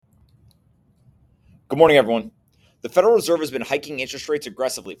Good morning, everyone. The Federal Reserve has been hiking interest rates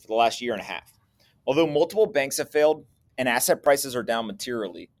aggressively for the last year and a half. Although multiple banks have failed and asset prices are down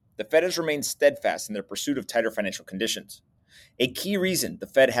materially, the Fed has remained steadfast in their pursuit of tighter financial conditions. A key reason the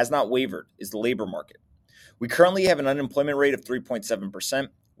Fed has not wavered is the labor market. We currently have an unemployment rate of 3.7%,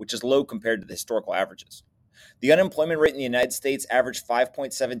 which is low compared to the historical averages. The unemployment rate in the United States averaged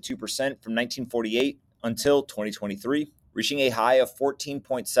 5.72% from 1948 until 2023, reaching a high of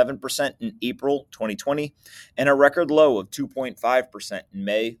 14.7% in April 2020 and a record low of 2.5% in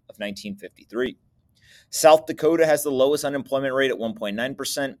May of 1953. South Dakota has the lowest unemployment rate at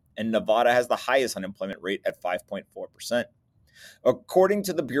 1.9%, and Nevada has the highest unemployment rate at 5.4%. According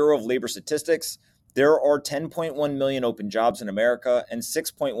to the Bureau of Labor Statistics, there are 10.1 million open jobs in America and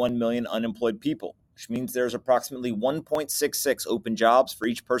 6.1 million unemployed people, which means there's approximately 1.66 open jobs for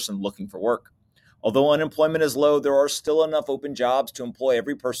each person looking for work. Although unemployment is low, there are still enough open jobs to employ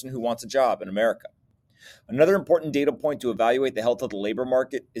every person who wants a job in America. Another important data point to evaluate the health of the labor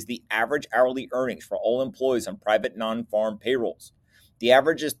market is the average hourly earnings for all employees on private non-farm payrolls. The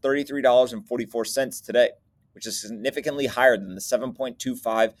average is $33.44 today, which is significantly higher than the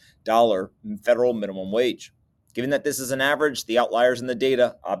 $7.25 federal minimum wage. Given that this is an average, the outliers in the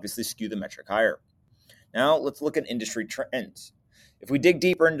data obviously skew the metric higher. Now let's look at industry trends. If we dig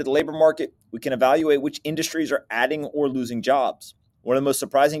deeper into the labor market, we can evaluate which industries are adding or losing jobs. One of the most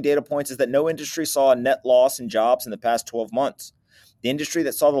surprising data points is that no industry saw a net loss in jobs in the past 12 months. The industry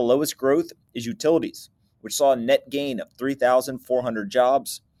that saw the lowest growth is utilities, which saw a net gain of 3,400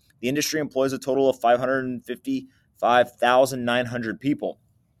 jobs. The industry employs a total of 555,900 people.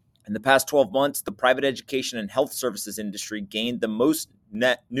 In the past 12 months, the private education and health services industry gained the most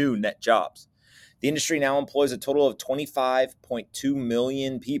new net jobs. The industry now employs a total of 25.2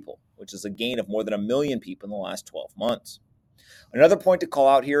 million people, which is a gain of more than 1 million people in the last 12 months. Another point to call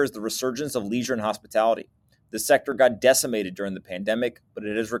out here is the resurgence of leisure and hospitality. This sector got decimated during the pandemic, but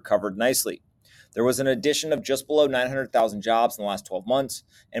it has recovered nicely. There was an addition of just below 900,000 jobs in the last 12 months,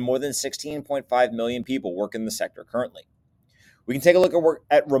 and more than 16.5 million people work in the sector currently. We can take a look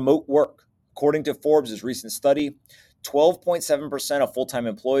at remote work. According to Forbes' recent study, 12.7% of full-time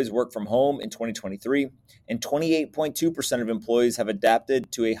employees work from home in 2023, and 28.2% of employees have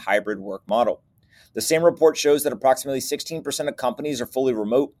adapted to a hybrid work model. The same report shows that approximately 16% of companies are fully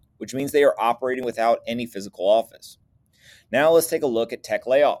remote, which means they are operating without any physical office. Now let's take a look at tech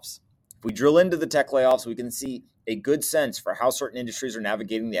layoffs. If we drill into the tech layoffs, we can see a good sense for how certain industries are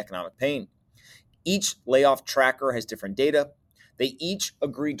navigating the economic pain. Each layoff tracker has different data. They each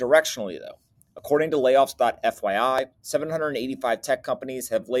agree directionally, though. According to layoffs.fyi, 785 tech companies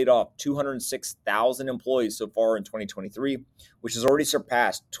have laid off 206,000 employees so far in 2023, which has already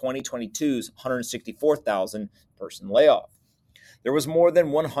surpassed 2022's 164,000 person layoff. There was more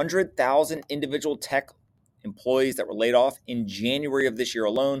than 100,000 individual tech employees that were laid off in January of this year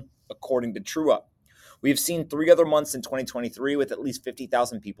alone, according to TrueUp. We have seen 3 other months in 2023 with at least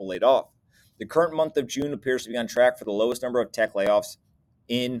 50,000 people laid off. The current month of June appears to be on track for the lowest number of tech layoffs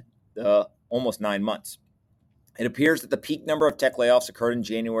in the almost 9 months. It appears that the peak number of tech layoffs occurred in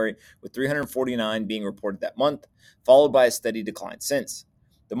January, with 349 being reported that month, followed by a steady decline since.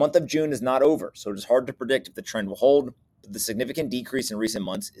 The month of June is not over, so it is hard to predict if the trend will hold, but the significant decrease in recent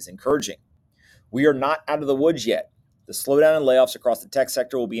months is encouraging. We are not out of the woods yet. The slowdown in layoffs across the tech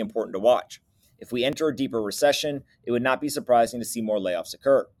sector will be important to watch. If we enter a deeper recession, it would not be surprising to see more layoffs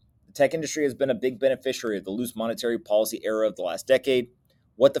occur. The tech industry has been a big beneficiary of the loose monetary policy era of the last decade.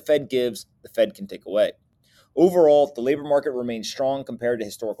 What the Fed gives, the Fed can take away. Overall, the labor market remains strong compared to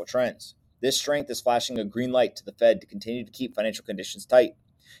historical trends. This strength is flashing a green light to the Fed to continue to keep financial conditions tight.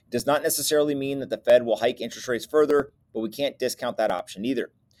 It does not necessarily mean that the Fed will hike interest rates further, but we can't discount that option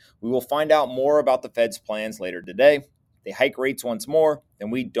either. We will find out more about the Fed's plans later today. If they hike rates once more,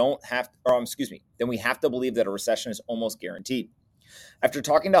 then we have to believe that a recession is almost guaranteed. After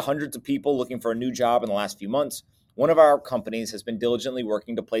talking to hundreds of people looking for a new job in the last few months, one of our companies has been diligently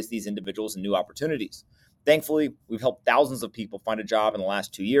working to place these individuals in new opportunities. Thankfully, we've helped thousands of people find a job in the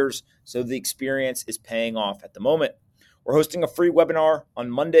last 2 years, so the experience is paying off at the moment. We're hosting a free webinar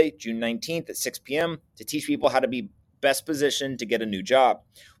on Monday, June 19th at 6 p.m. to teach people how to be best positioned to get a new job.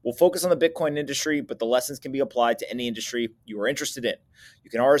 We'll focus on the Bitcoin industry, but the lessons can be applied to any industry you are interested in. You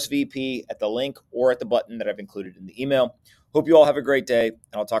can RSVP at the link or at the button that I've included in the email. Hope you all have a great day, and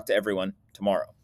I'll talk to everyone tomorrow.